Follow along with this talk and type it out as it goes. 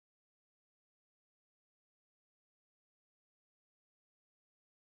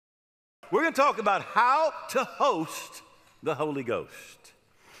we're going to talk about how to host the Holy Ghost.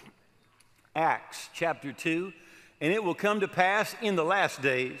 Acts chapter 2, and it will come to pass in the last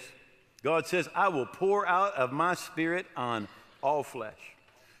days, God says, I will pour out of my Spirit on all flesh.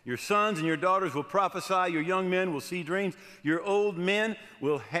 Your sons and your daughters will prophesy, your young men will see dreams, your old men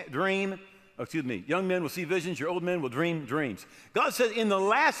will young men will see visions, your old men will dream dreams. God says in the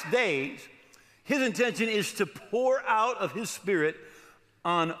last days, his intention is to pour out of his Spirit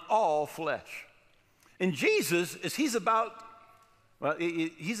on all flesh. And Jesus, as he's about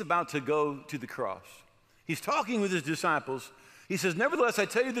to go to the cross. He's talking with his disciples. He says, nevertheless, I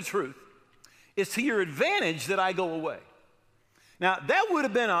tell you the truth, it's to your advantage that I go away. Now, that would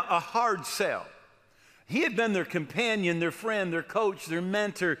have been a hard sell. He had been their companion, their friend, their coach, their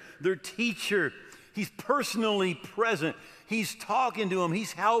mentor, their teacher. He's personally present. He's talking to them.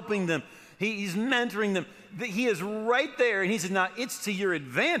 He's helping them. He's mentoring them. He is right there, and he says, now, it's to your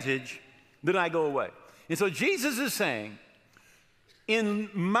advantage that I go away. And so Jesus is saying, in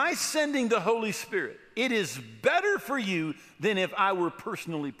my sending the Holy Spirit, it is better for you than if I were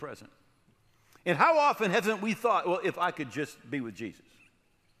personally present. And how often haven't we thought, well, if I could just be with Jesus?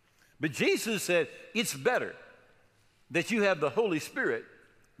 But Jesus said, it's better that you have the Holy Spirit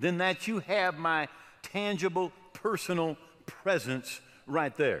than that you have my tangible, personal presence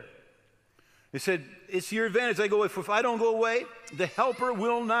right there. He said, it's your advantage I go away, for if I don't go away, the Helper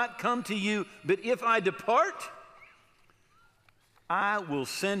will not come to you. But if I depart, I will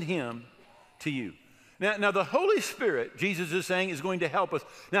send him to you. Now, the Holy Spirit, Jesus is saying, is going to help us.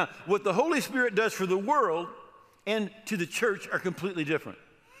 Now, what the Holy Spirit does for the world and to the church are completely different.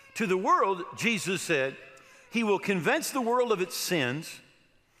 To the world, Jesus said, he will convince the world of its sins,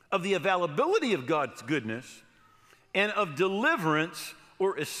 of the availability of God's goodness, and of deliverance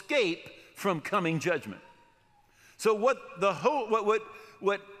or escape from coming judgment. So what the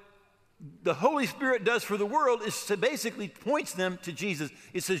Holy Spirit does for the world is to basically points them to Jesus.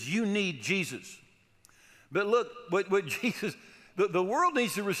 It says, you need Jesus. But look, what Jesus, the world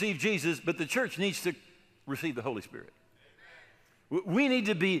needs to receive Jesus, but the church needs to receive the Holy Spirit. We need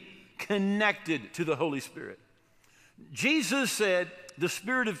to be connected to the Holy Spirit. Jesus said, the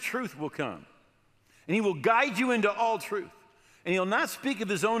Spirit of truth will come, and he will guide you into all truth. And he'll not speak of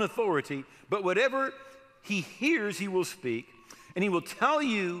his own authority, but whatever he hears, he will speak, and he will tell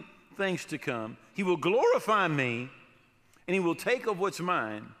you things to come. He will glorify me, and he will take of what's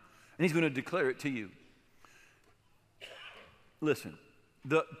mine, and he's going to declare it to you. Listen,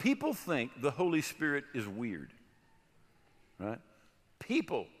 the people think the Holy Spirit is weird, right?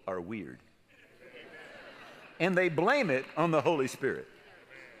 People are weird. And they blame it on the Holy Spirit,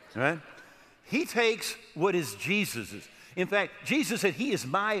 right? He takes what is Jesus's. In fact, Jesus said, he is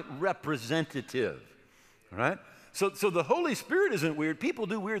my representative, right? So the Holy Spirit isn't weird. People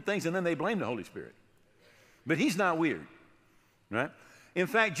do weird things and then they blame the Holy Spirit. But he's not weird, right? In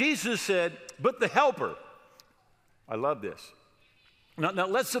fact, Jesus said, but the Helper, I love this. Now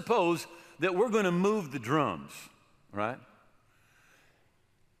let's suppose that we're going to move the drums, right?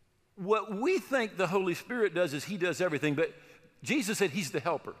 What we think the Holy Spirit does is he does everything, but Jesus said he's the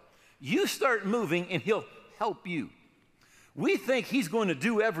helper. You start moving and he'll help you. We think he's going to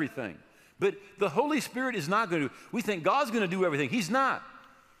do everything, but the Holy Spirit is not going to. We think God's going to do everything. He's not.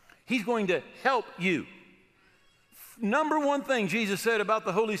 He's going to help you. Number one thing Jesus said about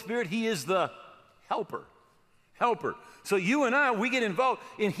the Holy Spirit, he is the helper. Helper. So you and I, we get involved,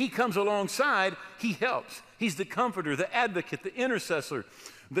 and he comes alongside, he helps. He's the comforter, the advocate, the intercessor,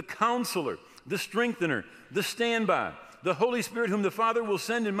 the counselor, the strengthener, the standby, the Holy Spirit whom the Father will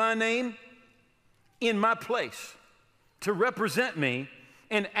send in my name, in my place, to represent me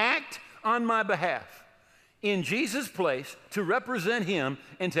and act on my behalf. In Jesus' place, to represent him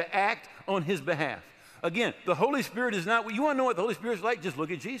and to act on his behalf. Again, the Holy Spirit is not, you want to know what the Holy Spirit is like? Just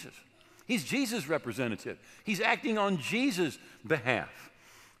look at Jesus. He's Jesus' representative. He's acting on Jesus' behalf,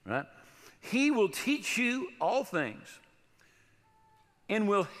 right? He will teach you all things and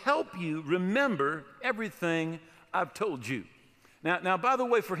will help you remember everything I've told you. Now, by the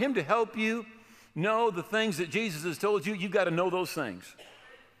way, for him to help you know the things that Jesus has told you, you've got to know those things.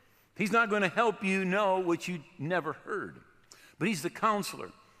 He's not going to help you know what you never heard. But he's the counselor,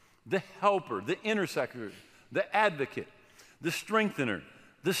 the helper, the intercessor, the advocate, the strengthener,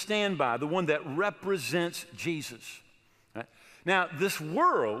 the standby, the one that represents Jesus. Right? Now, this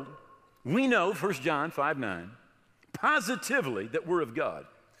world, we know, 1 John 5:9, positively that we're of God.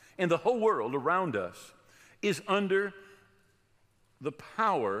 And the whole world around us is under the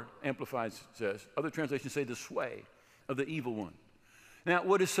power, Amplified says, other translations say the sway of the evil one. Now,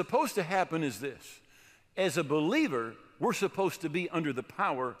 what is supposed to happen is this. As a believer, we're supposed to be under the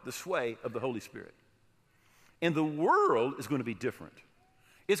power, the sway of the Holy Spirit. And the world is going to be different.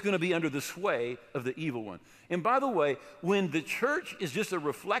 It's going to be under the sway of the evil one. And by the way, when the church is just a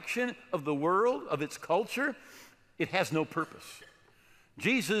reflection of the world, of its culture, it has no purpose.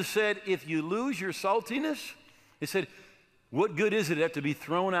 Jesus said, if you lose your saltiness, he said, what good is it to have to be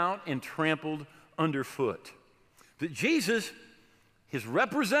thrown out and trampled underfoot? That Jesus, his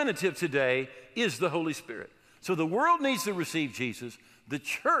representative today, is the Holy Spirit. So the world needs to receive Jesus. The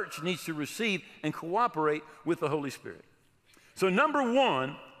church needs to receive and cooperate with the Holy Spirit. So number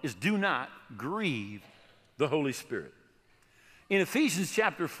one is do not grieve the Holy Spirit. In Ephesians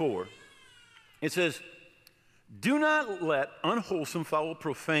chapter 4, it says, do not let unwholesome, foul,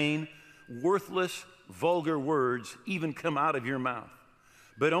 profane, worthless, vulgar words even come out of your mouth,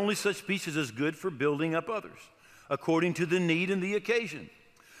 but only such speech as is good for building up others, according to the need and the occasion,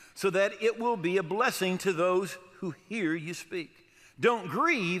 so that it will be a blessing to those who hear you speak. Don't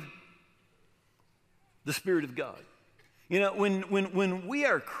grieve the Spirit of God. You know, when we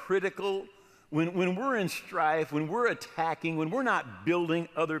are critical, when we're in strife, when we're attacking, when we're not building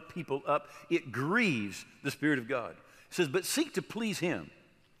other people up, it grieves the Spirit of God. It says, but seek to please him,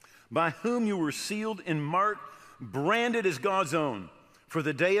 by whom you were sealed and marked, branded as God's own, for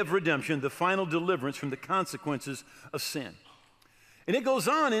the day of redemption, the final deliverance from the consequences of sin. And it goes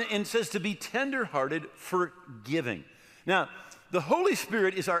on and says to be tender-hearted, forgiving. Now, the Holy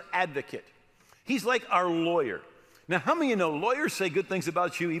Spirit is our advocate. He's like our lawyer. Now, how many of you know lawyers say good things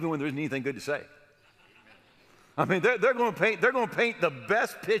about you even when there isn't anything good to say? I mean, they're going to paint the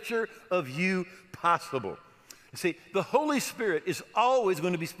best picture of you possible. You see, the Holy Spirit is always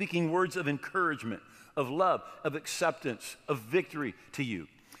going to be speaking words of encouragement, of love, of acceptance, of victory to you.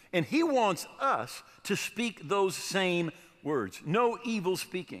 And he wants us to speak those same words. No evil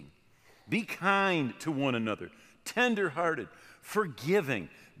speaking. Be kind to one another, tender-hearted, forgiving,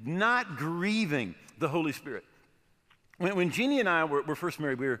 not grieving the Holy Spirit. When Jeannie and I were first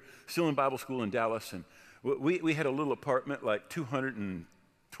married, we were still in Bible school in Dallas, and we had a little apartment, like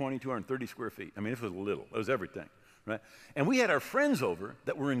 220, 230 square feet. I mean, it was little. It was everything, right? And we had our friends over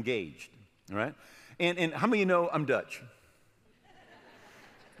that were engaged, all right? And how many of you know I'm Dutch?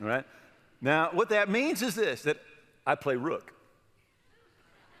 All right? Now, what that means is this, that I play rook.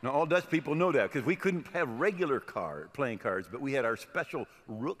 Now, all Dutch people know that because we couldn't have regular playing cards, but we had our special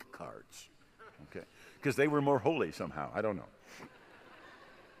rook cards, okay? Because they were more holy somehow. I don't know.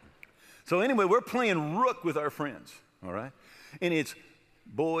 So anyway, we're playing rook with our friends, all right? And it's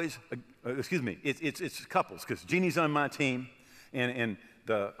boys, it's couples, because Jeannie's on my team, and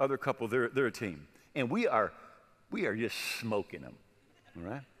the other couple, they're a team. And we are just smoking them, all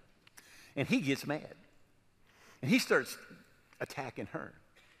right? And he gets mad. And he starts attacking her.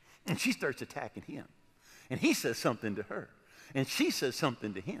 And she starts attacking him. And he says something to her. And she says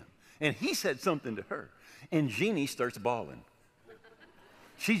something to him. And he said something to her. And Jeannie starts bawling.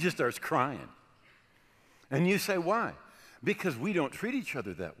 She just starts crying. And you say, why? Because we don't treat each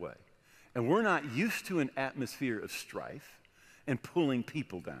other that way. And we're not used to an atmosphere of strife and pulling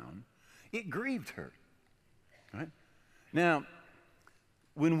people down. It grieved her. Right? Now,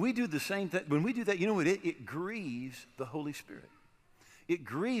 when we do the same thing, when we do that, you know what? It grieves the Holy Spirit. It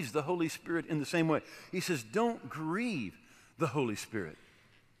grieves the Holy Spirit in the same way. He says, don't grieve the Holy Spirit.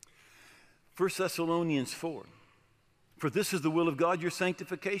 1 Thessalonians 4. For this is the will of God, your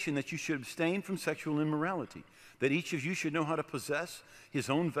sanctification, that you should abstain from sexual immorality, that each of you should know how to possess his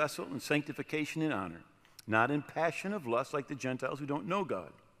own vessel in sanctification and honor, not in passion of lust like the Gentiles who don't know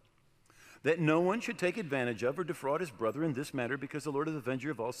God, that no one should take advantage of or defraud his brother in this matter, because the Lord is the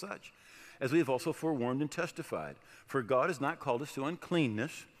avenger of all such, as we have also forewarned and testified. For God has not called us to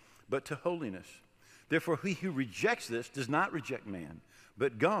uncleanness, but to holiness. Therefore, he who rejects this does not reject man,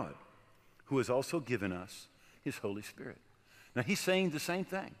 but God, who has also given us his Holy Spirit. Now, he's saying the same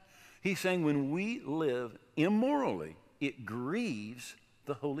thing. He's saying when we live immorally, it grieves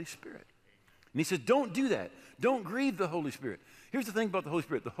the Holy Spirit. And he says, don't do that. Don't grieve the Holy Spirit. Here's the thing about the Holy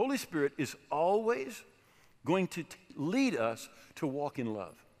Spirit. The Holy Spirit is always going to lead us to walk in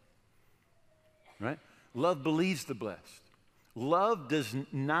love. Right? Love believes the blessed. Love does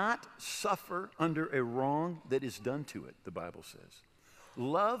not suffer under a wrong that is done to it, the Bible says.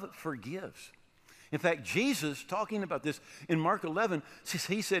 Love forgives. In fact, Jesus, talking about this in Mark 11,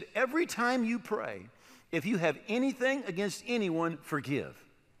 he said, every time you pray, if you have anything against anyone, forgive.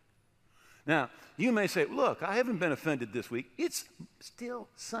 Now, you may say, look, I haven't been offended this week. It's still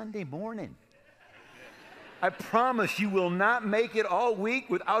Sunday morning. I promise you will not make it all week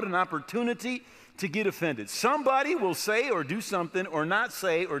without an opportunity to get offended. Somebody will say or do something or not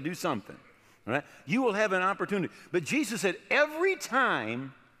say or do something, All right? You will have an opportunity. But Jesus said, every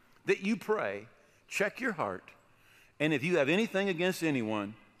time that you pray, check your heart, and if you have anything against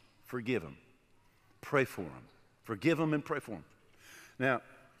anyone, forgive them. Pray for them. Forgive them and pray for them. Now,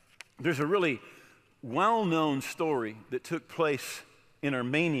 there's a really well-known story that took place in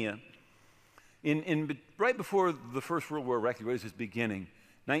Armenia right before the First World War was its beginning,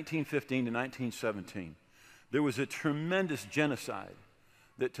 1915 to 1917. There was a tremendous genocide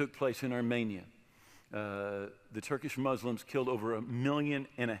that took place in Armenia. The Turkish Muslims killed over 1.5 million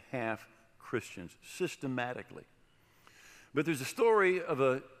Christians systematically. But there's a story of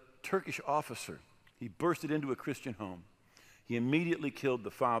a Turkish officer. He bursted into a Christian home. He immediately killed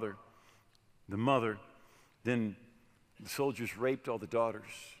the father, the mother. Then the soldiers raped all the daughters.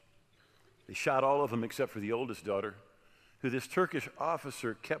 They shot all of them except for the oldest daughter, who this Turkish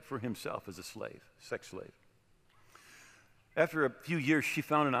officer kept for himself as a slave, sex slave. After a few years, she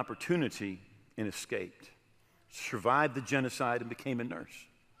found an opportunity and escaped, survived the genocide, and became a nurse.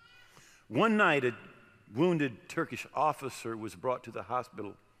 One night, a wounded Turkish officer was brought to the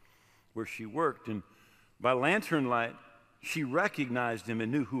hospital where she worked, and by lantern light, she recognized him and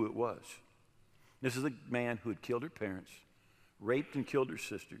knew who it was. This is a man who had killed her parents, raped and killed her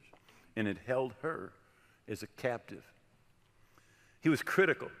sisters, and had held her as a captive. He was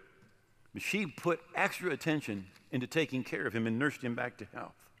critical, but she put extra attention into taking care of him and nursed him back to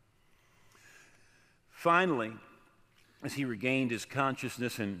health. Finally, as he regained his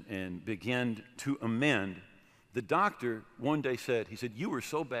consciousness and began to amend, the doctor one day said, you were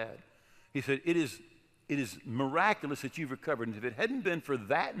so bad. He said, it is miraculous that you've recovered. And if it hadn't been for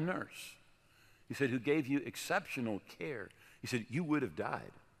that nurse, he said, who gave you exceptional care, he said, you would have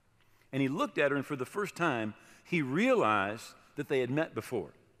died. And he looked at her, and for the first time, he realized that they had met before.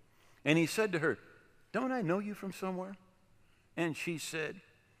 And he said to her, don't I know you from somewhere? And she said,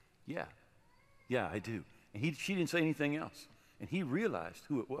 yeah, I do. And she didn't say anything else. And he realized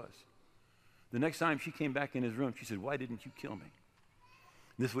who it was. The next time she came back in his room, she said, why didn't you kill me?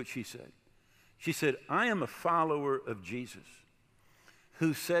 This is what she said. She said, I am a follower of Jesus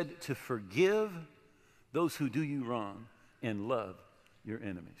who said to forgive those who do you wrong and love your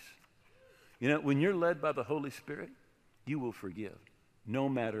enemies. You know, when you're led by the Holy Spirit, you will forgive no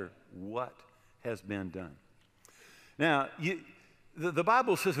matter what has been done. Now, the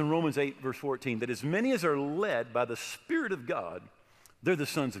Bible says in Romans 8, verse 14, that as many as are led by the Spirit of God, they're the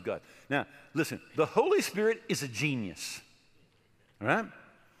sons of God. Now, listen, the Holy Spirit is a genius, all right?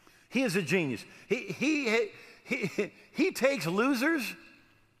 He is a genius. He takes losers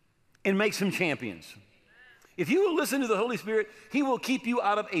and makes them champions. If you will listen to the Holy Spirit, he will keep you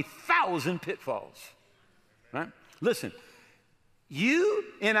out of 1,000 pitfalls, right? Listen, you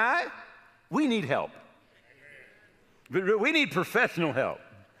and I, we need help. We need professional help,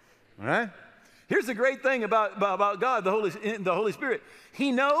 all right? Here's the great thing about God, the Holy Spirit.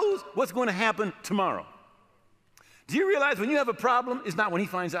 He knows what's going to happen tomorrow. Do you realize when you have a problem, it's not when he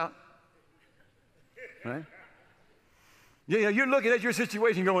finds out? Right? You're looking at your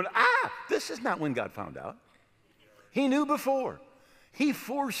situation going, this is not when God found out. He knew before. He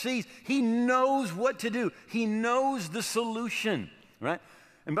foresees. He knows what to do. He knows the solution, right?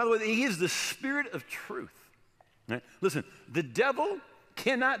 And by the way, he is the Spirit of truth. Right? Listen, the devil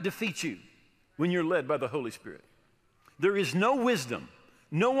cannot defeat you when you're led by the Holy Spirit. There is no wisdom,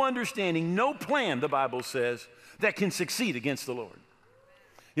 no understanding, no plan, the Bible says, that can succeed against the Lord.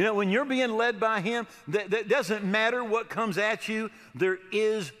 You know, when you're being led by him, that doesn't matter what comes at you. There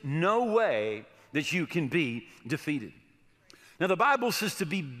is no way that you can be defeated. Now, the Bible says to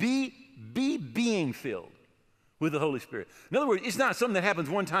be being filled with the Holy Spirit. In other words, it's not something that happens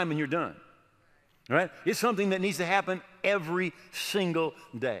one time and you're done. All right? It's something that needs to happen every single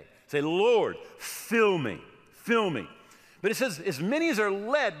day. Say, Lord, fill me, fill me. But it says, as many as are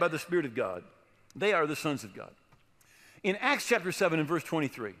led by the Spirit of God, they are the sons of God. In Acts chapter 7 and verse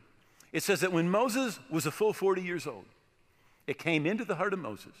 23, it says that when Moses was a full 40 years old, it came into the heart of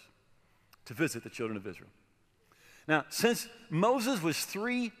Moses to visit the children of Israel. Now, since Moses was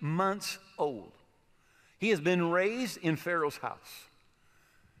 3 months old, he has been raised in Pharaoh's house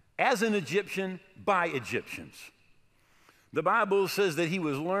as an Egyptian by Egyptians. The Bible says that he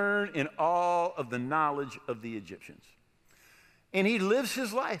was learned in all of the knowledge of the Egyptians. And he lives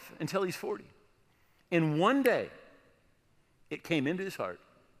his life until he's 40. And one day, it came into his heart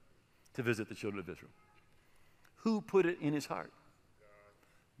to visit the children of Israel. Who put it in his heart?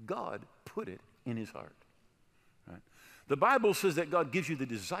 God put it in his heart. Right? The Bible says that God gives you the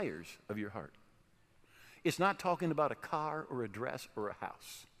desires of your heart. It's not talking about a car or a dress or a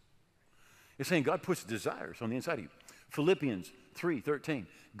house. It's saying God puts desires on the inside of you. Philippians 3:13.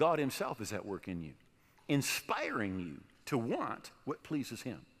 God himself is at work in you, inspiring you to want what pleases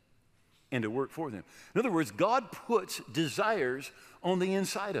him and to work for them. In other words, God puts desires on the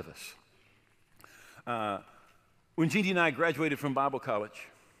inside of us. When Jeannie and I graduated from Bible college,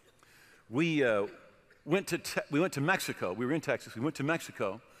 we went to Mexico. We were in Texas. We went to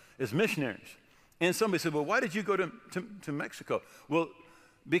Mexico as missionaries. And somebody said, well, why did you go to Mexico? Well,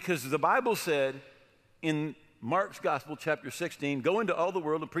 because the Bible said in Mark's Gospel, chapter 16, go into all the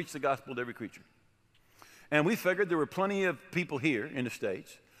world and preach the gospel to every creature. And we figured there were plenty of people here in the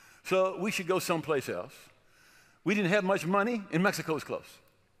States, so we should go someplace else. We didn't have much money, and Mexico was close.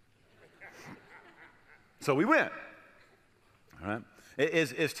 So we went. All right?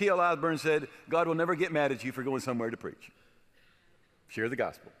 As T.L. Osborne said, God will never get mad at you for going somewhere to preach. Share the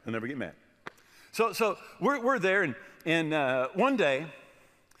gospel. He'll never get mad. So we're there, and one day,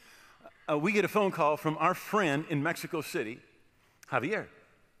 we get a phone call from our friend in Mexico City, Javier.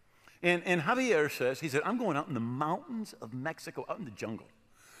 And Javier says, he said, I'm going out in the mountains of Mexico, out in the jungle.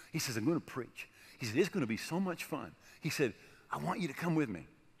 He says, I'm going to preach. He said, it's going to be so much fun. He said, I want you to come with me.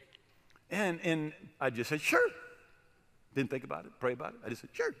 And I just said, sure. Didn't think about it, pray about it. I just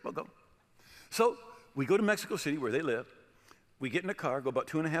said, sure, we'll go. So we go to Mexico City where they live. We get in a car, go about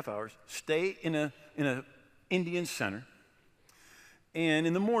 2.5 hours, stay in a Indian center. And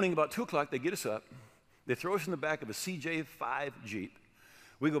in the morning, about 2 o'clock, they get us up. They throw us in the back of a CJ5 Jeep.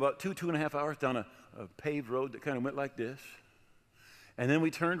 We go about 2.5 hours down a paved road that kind of went like this. And then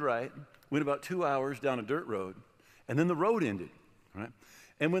we turned right, went about 2 hours down a dirt road, and then the road ended, right?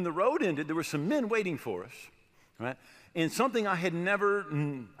 And when the road ended, there were some men waiting for us, right? And something I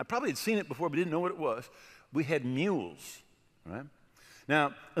probably had seen it before, but didn't know what it was. We had mules, right?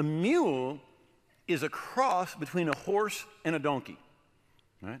 Now, a mule is a cross between a horse and a donkey,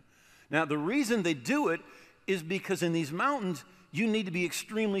 right? Now, the reason they do it is because in these mountains, you need to be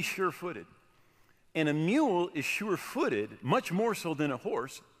extremely sure-footed. And a mule is sure-footed, much more so than a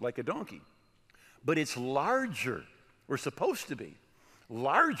horse, like a donkey. But it's larger, or supposed to be.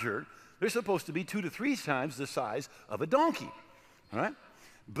 Larger, they're supposed to be 2 to 3 times the size of a donkey, right?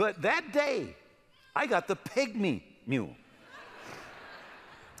 But that day, I got the pygmy mule.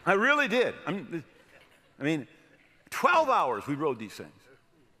 I really did. I mean, 12 hours we rode these things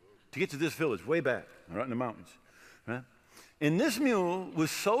to get to this village way back, right in the mountains, right? And this mule was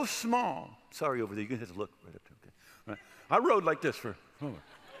so small. Sorry, over there, you're going to have to look right up there. Okay. Right. I rode like this for, right.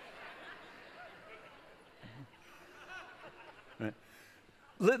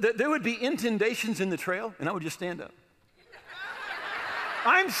 There would be indentations in the trail, and I would just stand up.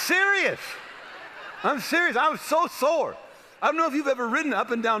 I'm serious. I was so sore. I don't know if you've ever ridden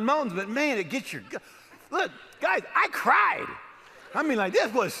up and down mountains, but man, it gets your, look, guys, I cried. I mean, like,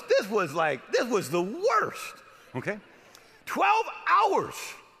 this was the worst, okay? 12 hours.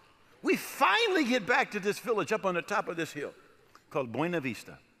 We finally get back to this village up on the top of this hill called Buena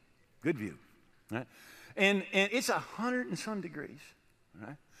Vista. Good view, right? And it's 100 and some degrees,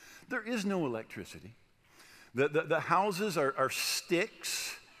 right? There is no electricity. The houses are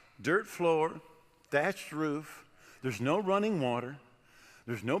sticks, dirt floor, thatched roof. There's no running water.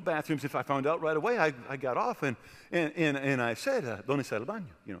 There's no bathrooms. If I found out right away, I got off and I said, ¿Dónde está el baño?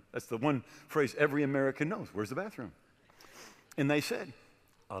 You know, that's the one phrase every American knows. Where's the bathroom? And they said,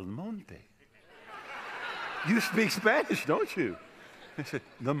 Al monte. You speak Spanish, don't you? I said,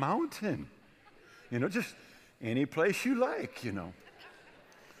 the mountain. You know, just any place you like, you know.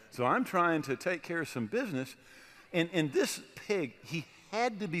 So I'm trying to take care of some business. And this pig, he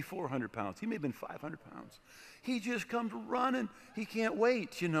had to be 400 pounds. He may have been 500 pounds. He just comes running. He can't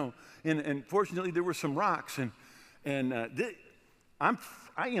wait, you know. And fortunately, there were some rocks. I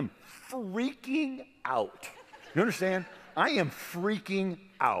am freaking out. You understand? I am freaking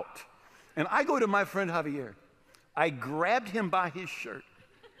out. And I go to my friend Javier. I grabbed him by his shirt.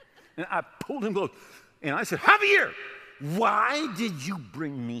 And I pulled him close. And I said, Javier, why did you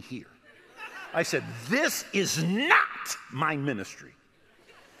bring me here? I said, this is not my ministry.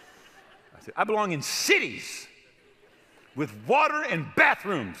 I said, I belong in cities with water and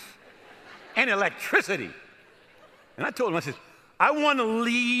bathrooms and electricity. And I told him, I said, I want to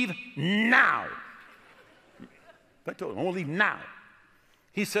leave now. I told him, I want to leave now.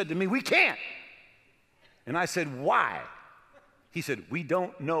 He said to me, we can't. And I said, why? He said, we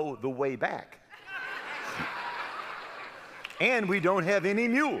don't know the way back. And we don't have any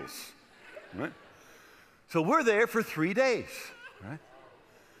mules. Right? So we're there for 3 days. Right?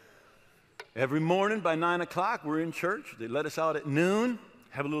 Every morning by 9 o'clock, we're in church. They let us out at noon,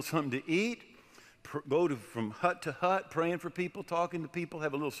 have a little something to eat, from hut to hut, praying for people, talking to people,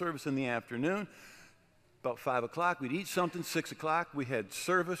 have a little service in the afternoon. About 5 o'clock, we'd eat something. 6 o'clock, we had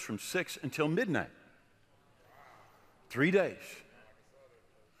service from 6 until midnight. 3 days.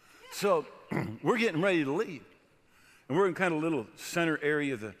 So we're getting ready to leave. And we're in kind of a little center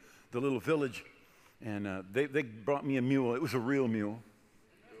area of the little village. And they brought me a mule. It was a real mule.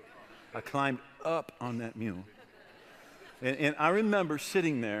 I climbed up on that mule. And I remember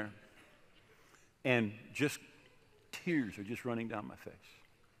sitting there and just tears are just running down my face.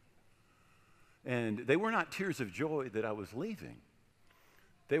 And they were not tears of joy that I was leaving.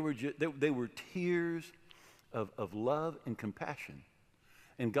 They were tears of love and compassion.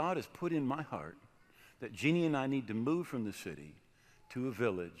 And God has put in my heart that Jeannie and I need to move from the city to a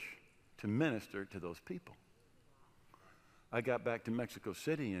village to minister to those people. I got back to Mexico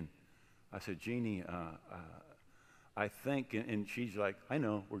City and I said, Jeannie, I think, and she's like, I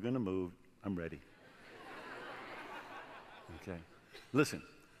know, we're going to move. I'm ready. Okay. Listen,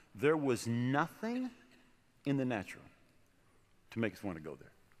 there was nothing in the natural to make us want to go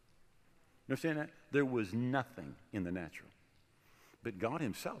there. You understand that? There was nothing in the natural. But God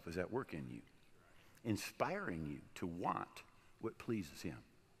himself is at work in you, inspiring you to want what pleases him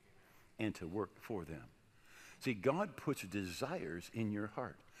and to work for them. See, God puts desires in your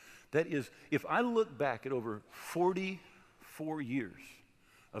heart. That is, if I look back at over 44 years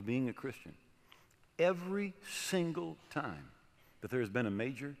of being a Christian, every single time that there has been a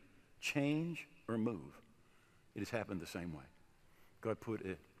major change or move, it has happened the same way. God put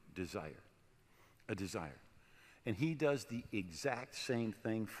a desire. And he does the exact same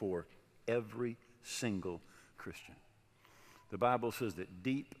thing for every single Christian. The Bible says that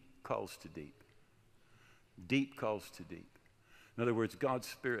deep calls to deep. Deep calls to deep. In other words, God's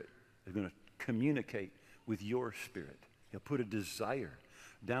Spirit is going to communicate with your spirit. He'll put a desire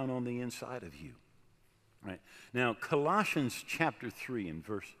down on the inside of you. Right. Now, Colossians chapter 3 and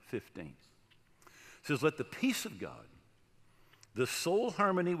verse 15 says, let the peace of God, the soul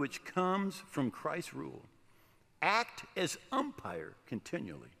harmony which comes from Christ's rule, act as umpire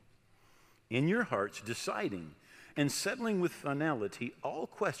continually in your hearts, deciding and settling with finality all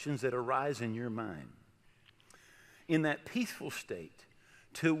questions that arise in your mind. In that peaceful state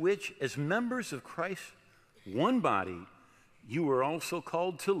to which, as members of Christ's one body, you are also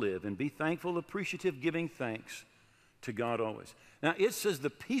called to live, and be thankful, appreciative, giving thanks to God always. Now, it says the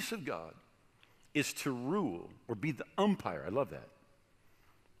peace of God is to rule or be the umpire. I love that.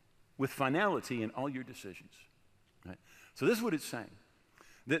 With finality in all your decisions. Right? So this is what it's saying.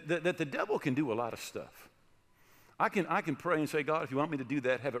 That the devil can do a lot of stuff. I can pray and say, God, if you want me to do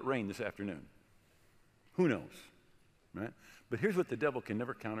that, have it rain this afternoon. Who knows? Right? But here's what the devil can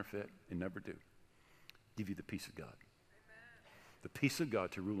never counterfeit and never do. Give you the peace of God. Amen. The peace of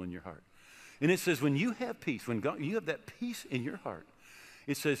God to rule in your heart. And it says when you have peace, when God, you have that peace in your heart,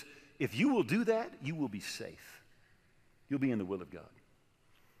 it says if you will do that, you will be safe. You'll be in the will of God.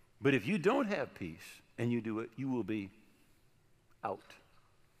 But if you don't have peace and you do it, you will be out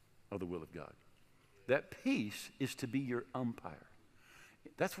of the will of God. That peace is to be your umpire.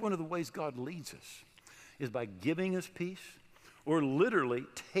 That's one of the ways God leads us, is by giving us peace or literally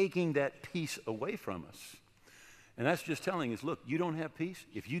taking that peace away from us. And that's just telling us, look, you don't have peace.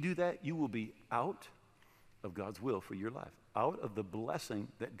 If you do that, you will be out of God's will for your life, out of the blessing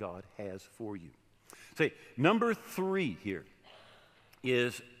that God has for you. Say, number 3 here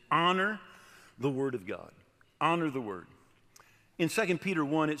is honor the Word of God. Honor the Word. In 2 Peter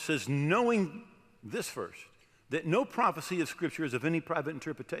 1, it says, knowing this first, that no prophecy of Scripture is of any private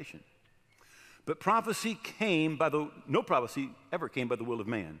interpretation. But no prophecy ever came by the will of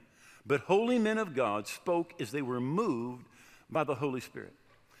man. But holy men of God spoke as they were moved by the Holy Spirit.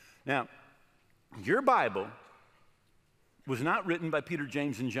 Now, your Bible was not written by Peter,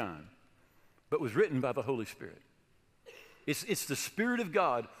 James, and John, but was written by the Holy Spirit. It's the Spirit of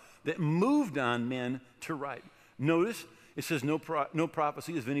God that moved on men to write. Notice, it says no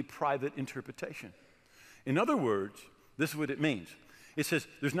prophecy is of any private interpretation. In other words, this is what it means. It says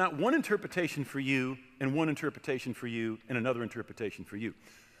there's not one interpretation for you and one interpretation for you and another interpretation for you.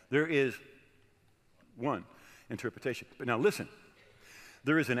 There is one interpretation. But now listen,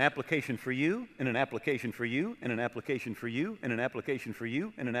 there is an application for you and an application for you and an application for you and an application for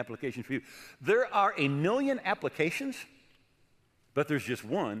you and an application for you. There are a million applications, but there's just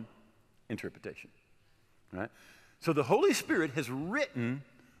one interpretation. Right? So the Holy Spirit has written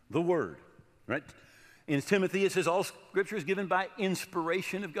the Word. Right? In Timothy, it says all Scripture is given by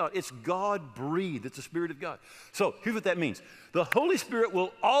inspiration of God. It's God-breathed. It's the Spirit of God. So here's what that means. The Holy Spirit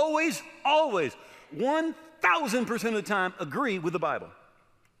will always, 1,000% of the time agree with the Bible.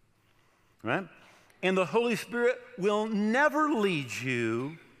 Right? And the Holy Spirit will never lead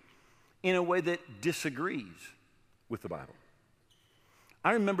you in a way that disagrees with the Bible.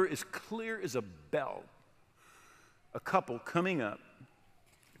 I remember as clear as a bell, a couple coming up,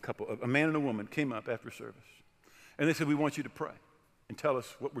 a man and a woman came up after service, and they said, we want you to pray and tell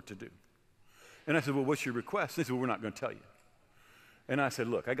us what we're to do. And I said, well, what's your request? They said, well, we're not going to tell you. And I said,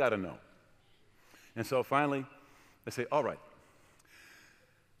 look, I got to know. And so finally, they say, all right,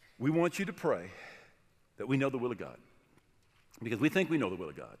 we want you to pray that we know the will of God, because we think we know the will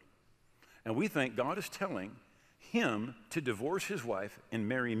of God. And we think God is telling him to divorce his wife and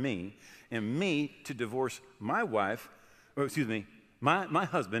marry me, and me to divorce my wife, or excuse me, my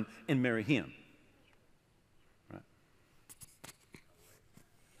husband and marry him. Right?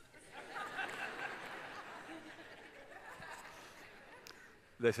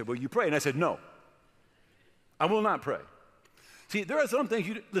 They said, well, you pray. And I said, no, I will not pray. See, there are some things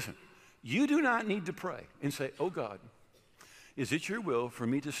listen, you do not need to pray and say, oh God, is it your will for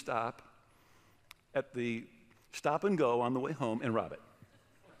me to stop at the stop and go on the way home and rob it?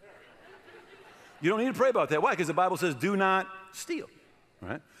 You don't need to pray about that. Why? Because the Bible says, do not steal,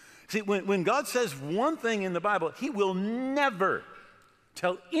 right? See, when God says one thing in the Bible, he will never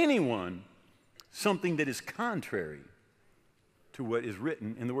tell anyone something that is contrary to what is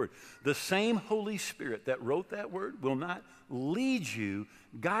written in the Word. The same Holy Spirit that wrote that Word will not lead you,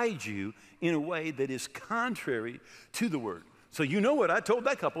 guide you in a way that is contrary to the Word. So you know what I told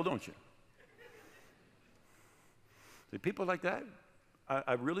that couple, don't you? See, people like that,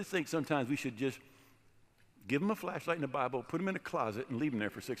 I really think sometimes we should just give them a flashlight in the Bible, put them in a closet, and leave them there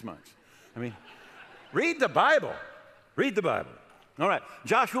for 6 months. I mean, read the Bible. Read the Bible. All right,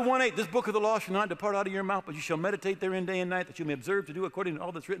 Joshua 1:8, this book of the law shall not depart out of your mouth, but you shall meditate therein day and night, that you may observe to do according to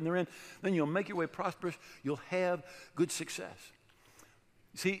all that's written therein. Then you'll make your way prosperous. You'll have good success.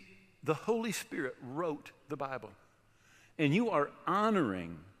 See, the Holy Spirit wrote the Bible, and you are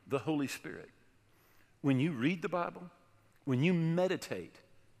honoring the Holy Spirit when you read the Bible, when you meditate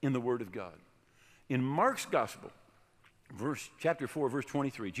in the Word of God. In Mark's Gospel, chapter 4, verse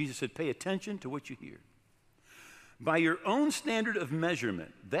 23, Jesus said, pay attention to what you hear. By your own standard of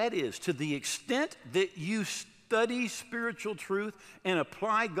measurement, that is, to the extent that you study spiritual truth and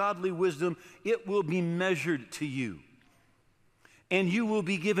apply godly wisdom, it will be measured to you. And you will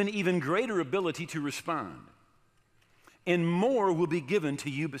be given even greater ability to respond. And more will be given to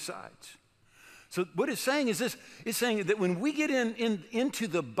you besides. So what it's saying is this, it's saying that when we get into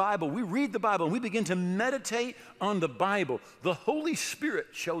the Bible, we read the Bible and we begin to meditate on the Bible, the Holy Spirit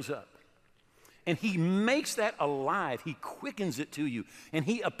shows up. And he makes that alive. He quickens it to you. And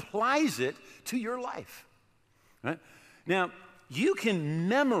he applies it to your life. Right? Now, you can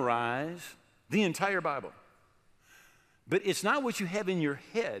memorize the entire Bible. But it's not what you have in your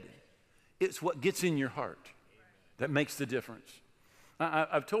head. It's what gets in your heart that makes the difference.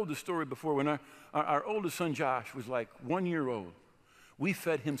 I've told the story before. When our oldest son, Josh, was like 1 year old, we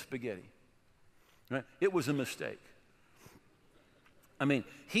fed him spaghetti. Right? It was a mistake. I mean,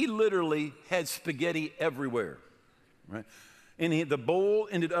 he literally had spaghetti everywhere, right? And the bowl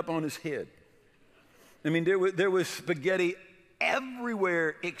ended up on his head. I mean, there was spaghetti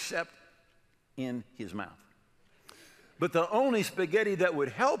everywhere except in his mouth. But the only spaghetti that would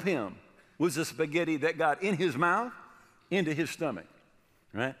help him was the spaghetti that got in his mouth into his stomach,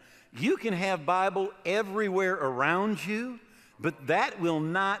 right? You can have Bible everywhere around you, but that will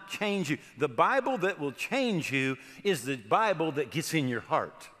not change you. The Bible that will change you is the Bible that gets in your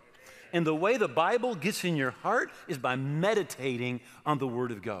heart. And the way the Bible gets in your heart is by meditating on the Word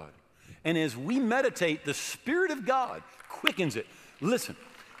of God. And as we meditate, the Spirit of God quickens it. Listen,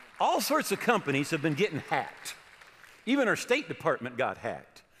 all sorts of companies have been getting hacked. Even our State Department got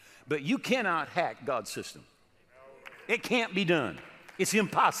hacked. But you cannot hack God's system. It can't be done. It's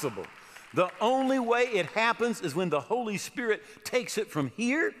impossible. The only way it happens is when the Holy Spirit takes it from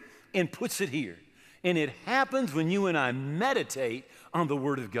here and puts it here. And it happens when you and I meditate on the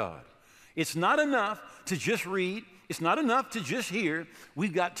Word of God. It's not enough to just read. It's not enough to just hear.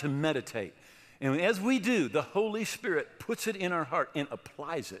 We've got to meditate. And as we do, the Holy Spirit puts it in our heart and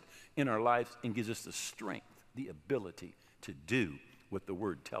applies it in our lives and gives us the strength, the ability to do what the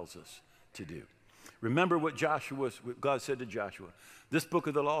Word tells us to do. Remember what God said to Joshua. This book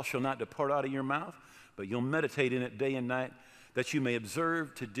of the law shall not depart out of your mouth, but you'll meditate in it day and night, that you may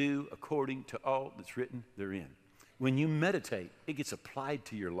observe to do according to all that's written therein. When you meditate, it gets applied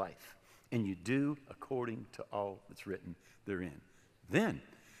to your life, and you do according to all that's written therein. Then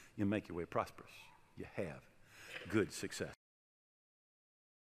you make your way prosperous. You have good success.